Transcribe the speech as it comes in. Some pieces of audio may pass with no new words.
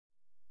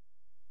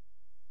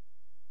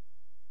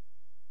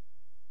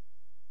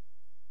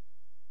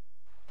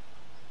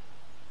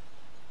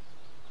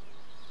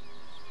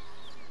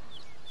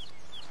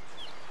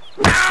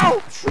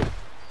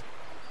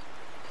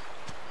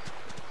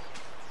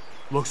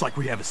Looks like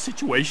we have a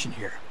situation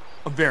here.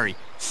 A very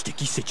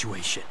sticky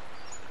situation.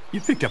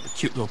 You picked up a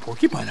cute little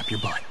porcupine up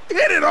your butt.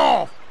 Get it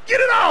off! Get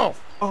it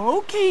off!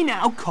 Okay,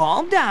 now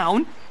calm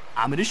down.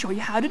 I'm gonna show you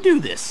how to do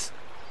this.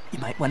 You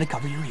might want to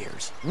cover your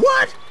ears.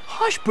 What?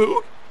 Hush,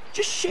 Boog.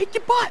 Just shake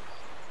your butt.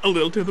 A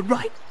little to the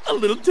right, a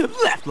little to the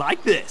left,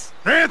 like this.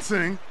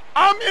 Dancing?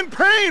 I'm in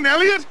pain,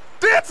 Elliot!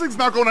 Dancing's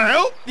not gonna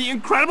help! The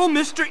incredible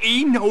Mr.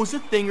 E knows a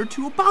thing or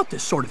two about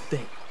this sort of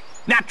thing.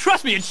 Now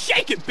trust me and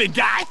shake it, big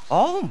guy!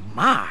 Oh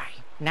my!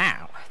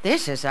 Now,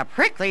 this is a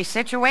prickly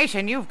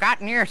situation you've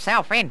gotten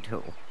yourself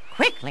into.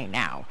 Quickly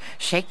now,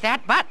 shake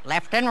that butt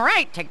left and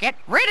right to get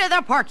rid of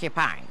the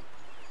porcupine.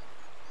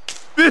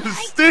 This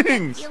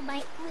stings! I feel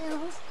my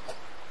grills.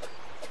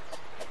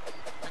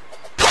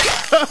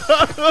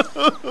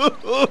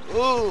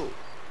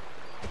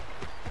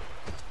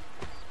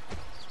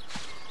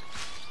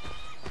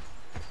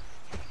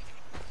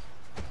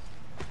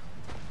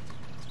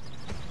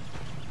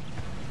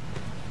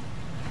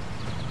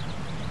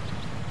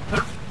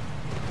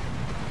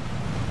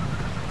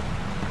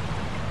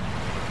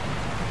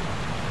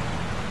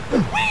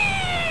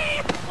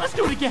 Let's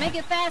do it again. Make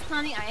it fast,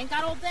 honey. I ain't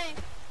got all day.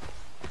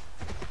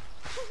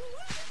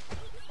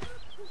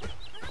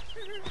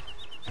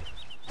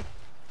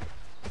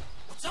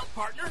 What's up,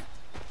 partner?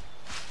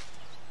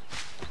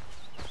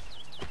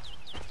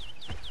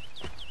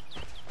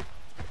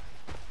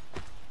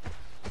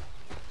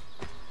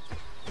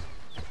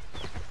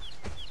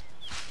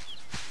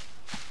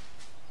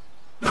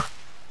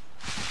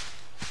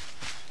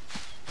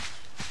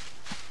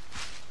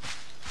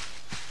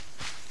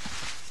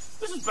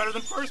 This is better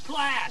than first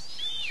class.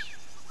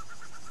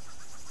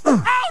 Out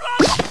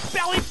of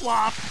belly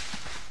flop.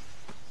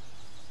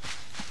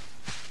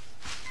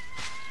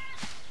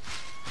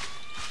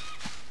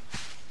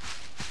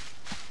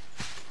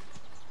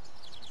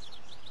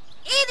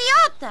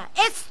 Idiota!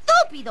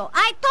 Estúpido!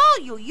 I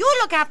told you, you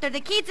look after the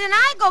kids and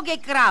I go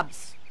get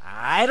grubs.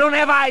 I don't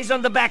have eyes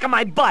on the back of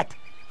my butt.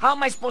 How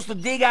am I supposed to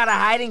dig out a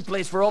hiding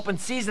place for open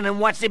season and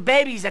watch the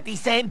babies at the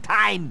same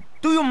time?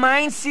 Do you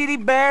mind, City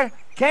Bear?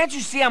 Can't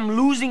you see I'm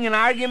losing an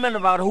argument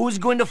about who's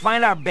going to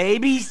find our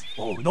babies?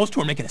 Oh, those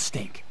two are making a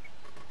stink.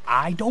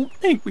 I don't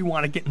think we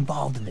want to get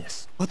involved in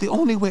this. But the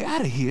only way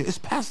out of here is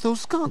past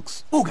those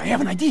skunks. Oh, I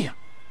have an idea.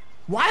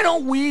 Why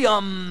don't we,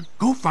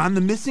 Go find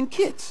the missing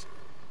kids.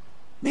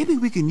 Maybe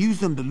we can use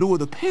them to lure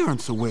the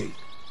parents away.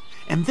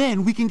 And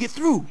then we can get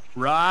through.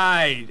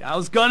 Right. I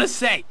was gonna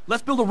say,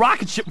 let's build a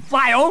rocket ship and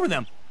fly over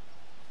them.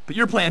 But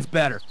your plan's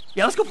better.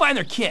 Yeah, let's go find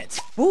their kids.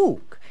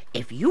 Boog,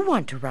 if you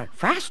want to run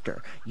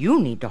faster, you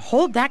need to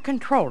hold that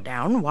control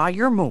down while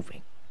you're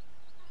moving.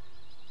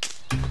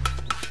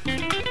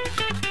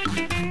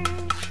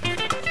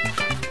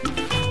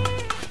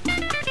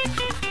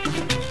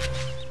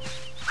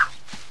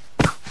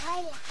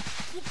 Hola,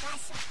 ¿qué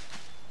pasa?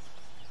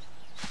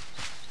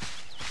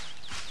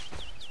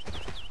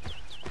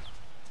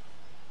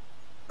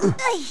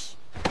 Ay.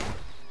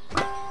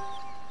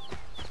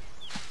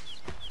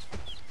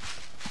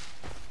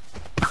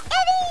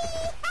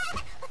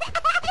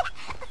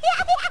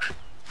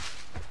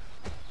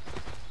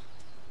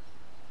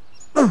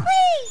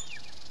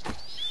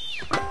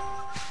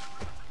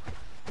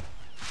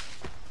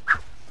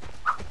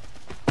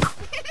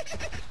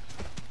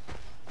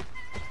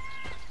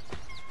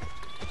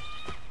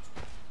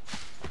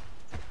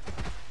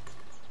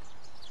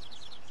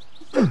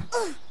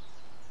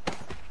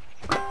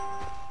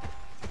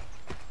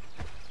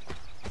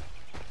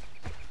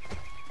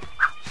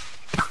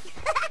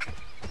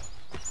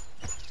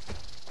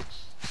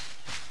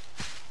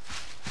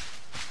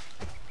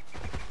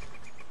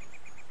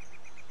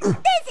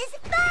 This is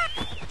fun!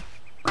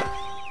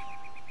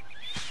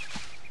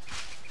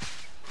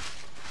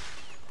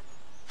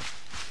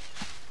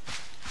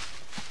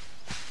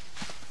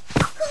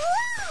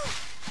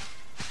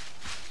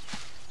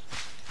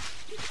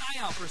 Keep an eye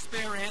out for a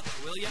spare antler,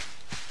 will ya?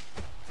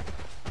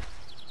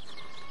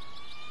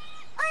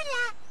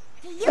 Hola,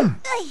 do you...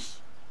 Ay.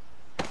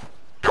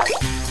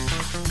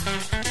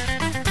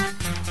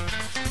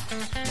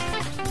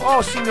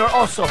 Oh, Senor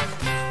Oso,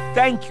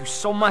 thank you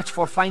so much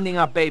for finding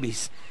our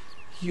babies.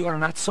 You are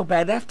not so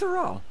bad after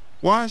all.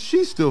 Why is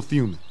she still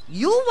fuming?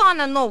 You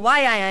wanna know why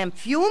I am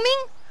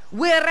fuming?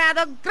 We're out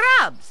of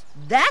grubs.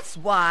 That's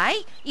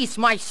why. It's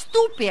my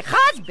stupid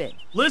husband.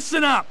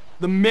 Listen up.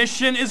 The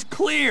mission is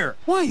clear.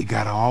 Why you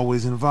gotta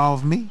always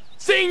involve me?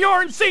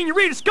 Senor and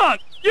Senorita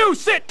Skunk, you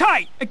sit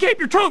tight and keep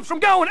your troops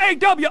from going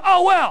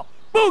AWOL.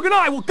 Boog and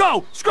I will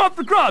go scrub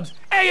for grubs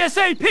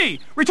ASAP.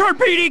 Return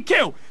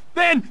PDQ.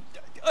 Then,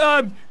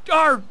 our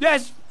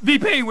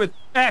SVP with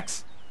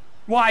X,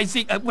 Y,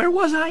 Z. Where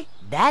was I?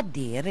 That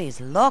deer is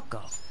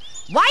loco.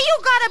 Why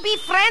you gotta be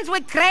friends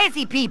with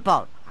crazy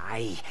people?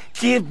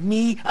 Give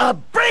me a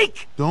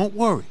break! Don't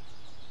worry.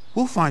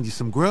 We'll find you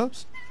some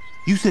grubs.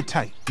 You sit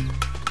tight.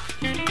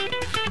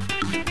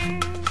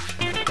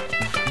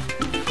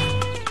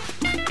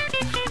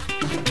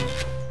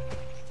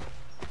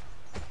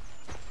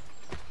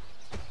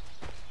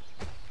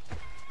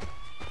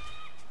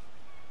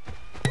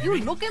 You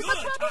looking for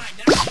trouble?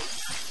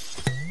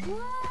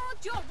 What?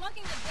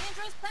 walking a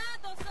dangerous path,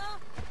 Osa.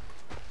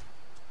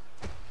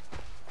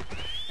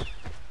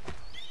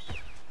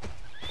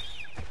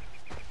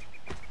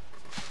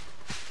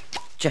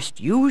 Just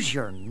use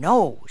your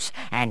nose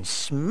and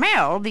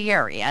smell the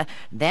area,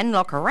 then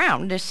look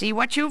around to see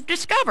what you've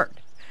discovered.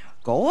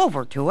 Go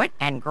over to it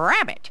and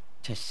grab it.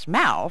 To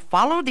smell,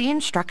 follow the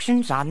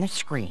instructions on the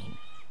screen.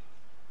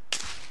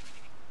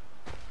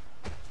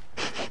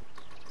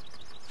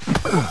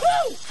 Woo!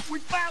 We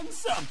found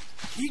some!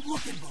 Keep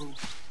looking, Boo.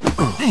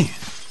 Man,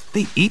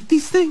 they eat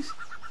these things?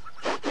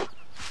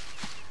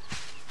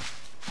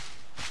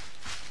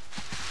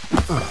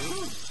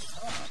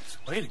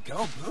 Way to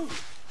go, Boo.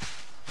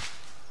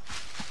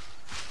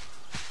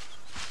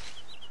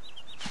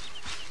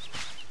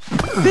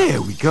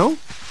 There we go.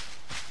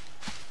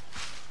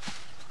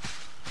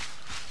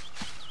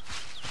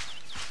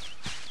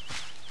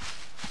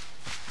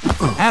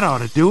 That ought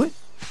to do it.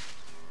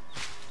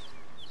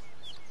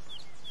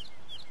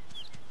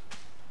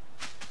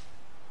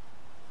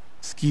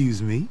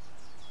 Excuse me.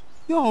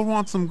 Y'all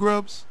want some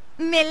grubs?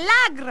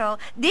 Milagro!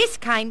 This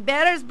kind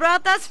bearers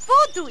brought us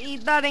food to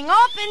eat during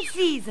open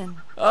season.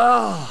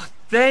 Oh,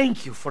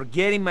 thank you for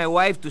getting my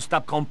wife to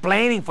stop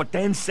complaining for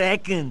 10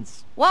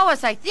 seconds. What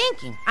was I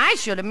thinking? I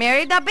should have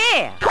married a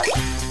bear. At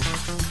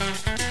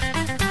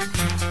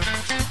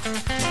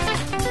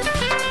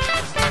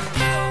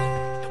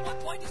what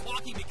point does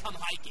walking become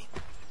hiking?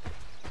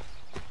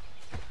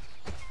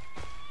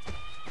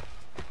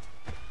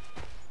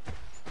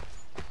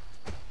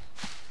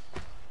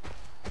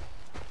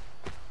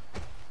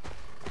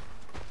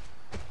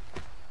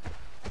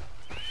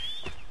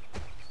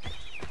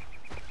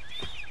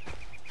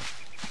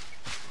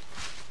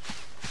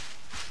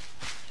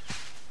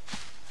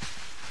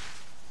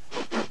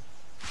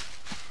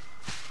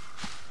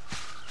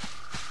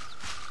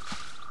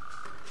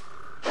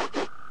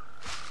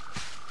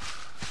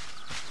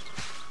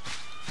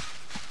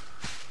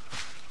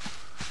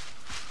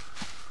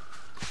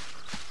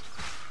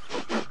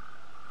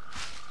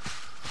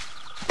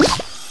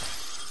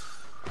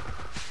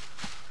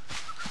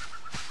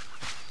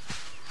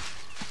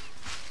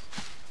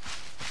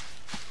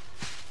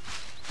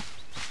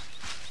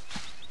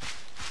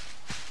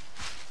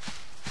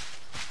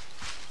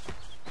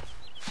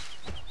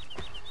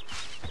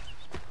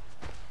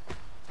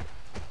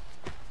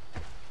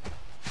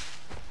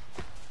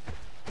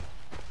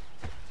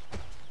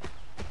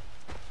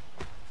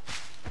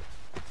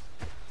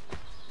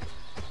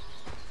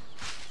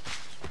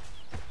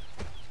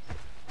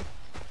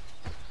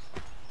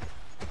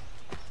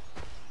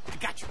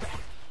 Got your back.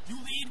 You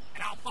lead,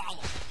 and I'll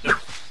follow.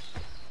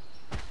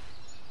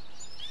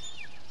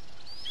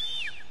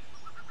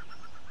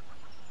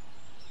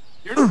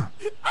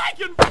 I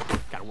can...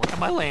 Gotta work on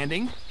my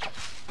landing.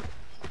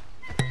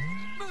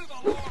 Move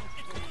along.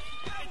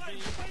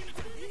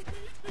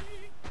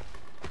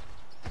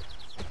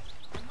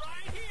 I'm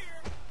right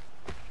here.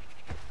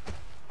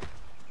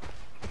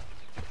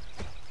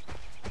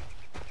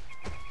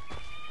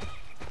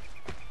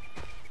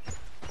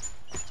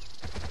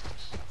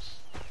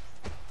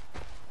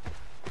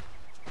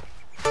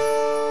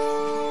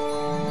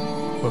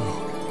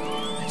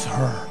 It's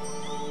her.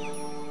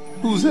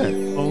 Who's that?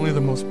 Only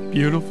the most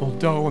beautiful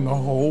doe in the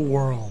whole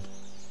world.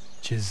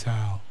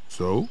 Giselle.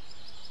 So,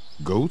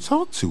 go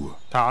talk to her.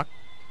 Talk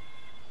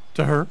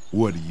to her.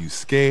 What, are you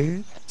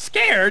scared?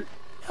 Scared?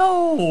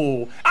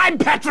 No, I'm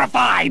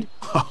petrified.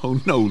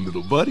 Oh, no,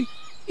 little buddy.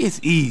 It's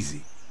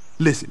easy.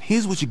 Listen,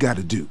 here's what you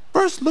gotta do.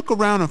 First, look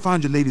around and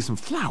find your lady some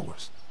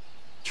flowers.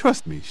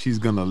 Trust me, she's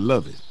gonna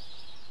love it.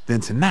 Then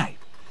tonight,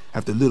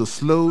 after a little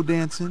slow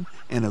dancing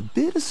and a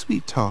bit of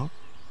sweet talk,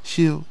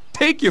 she'll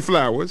take your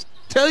flowers,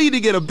 tell you to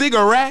get a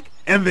bigger rack,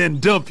 and then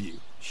dump you.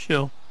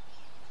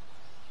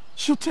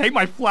 She'll take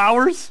my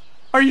flowers?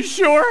 Are you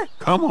sure?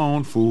 Come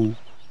on, fool.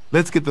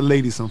 Let's get the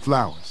lady some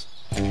flowers.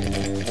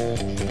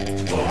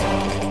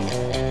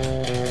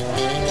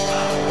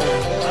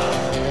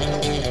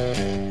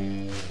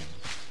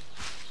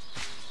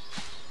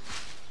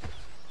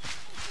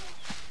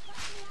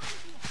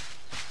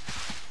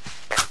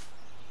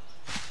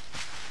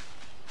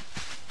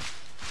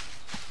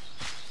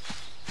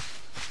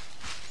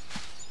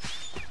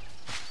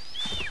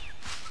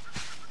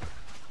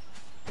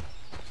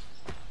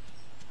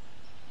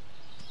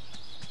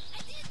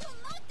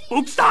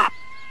 Boog, stop!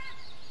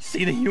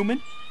 See the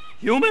human?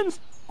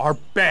 Humans are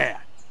bad.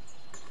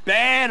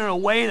 Bad in a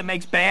way that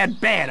makes bad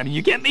bad. I mean,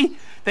 you get me?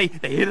 They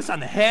hit us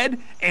on the head,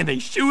 and they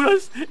shoot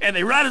us, and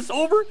they run us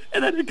over,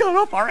 and then they cut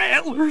off our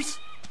antlers.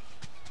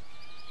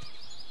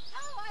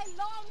 How I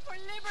long for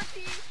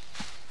liberty.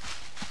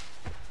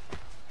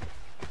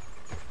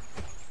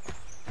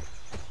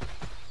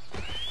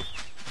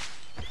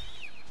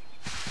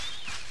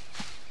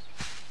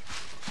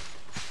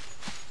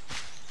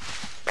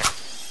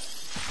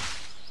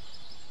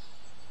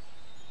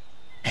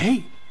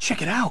 Hey,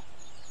 check it out.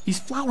 These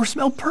flowers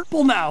smell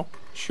purple now.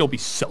 She'll be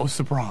so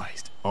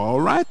surprised.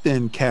 All right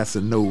then,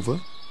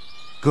 Casanova.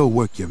 Go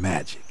work your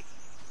magic.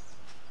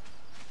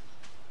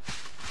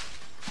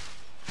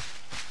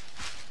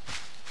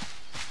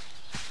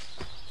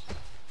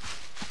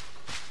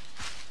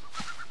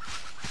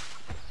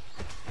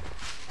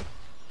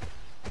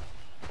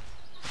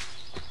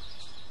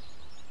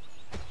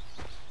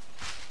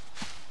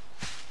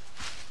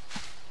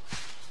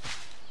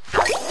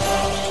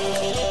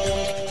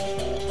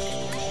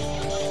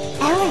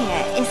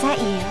 Is that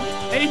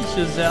you? Hey,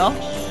 Giselle.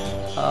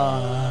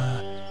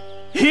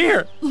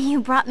 Here!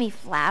 You brought me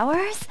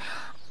flowers?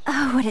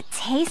 Oh, what a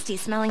tasty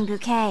smelling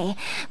bouquet.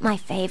 My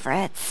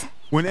favorites.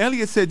 When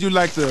Elliot said you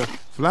liked the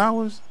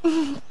flowers,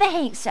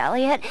 Thanks,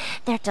 Elliot.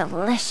 They're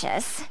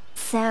delicious.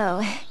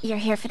 So, you're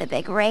here for the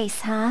big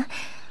race, huh?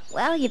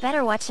 Well, you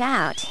better watch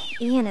out.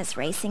 Ian is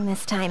racing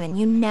this time, and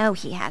you know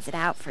he has it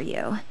out for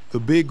you. the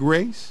big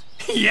race,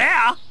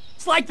 Yeah!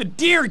 It's like the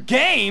Deer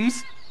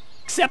Games!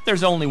 Except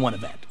there's only one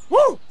event.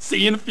 Woo!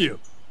 See you in a few.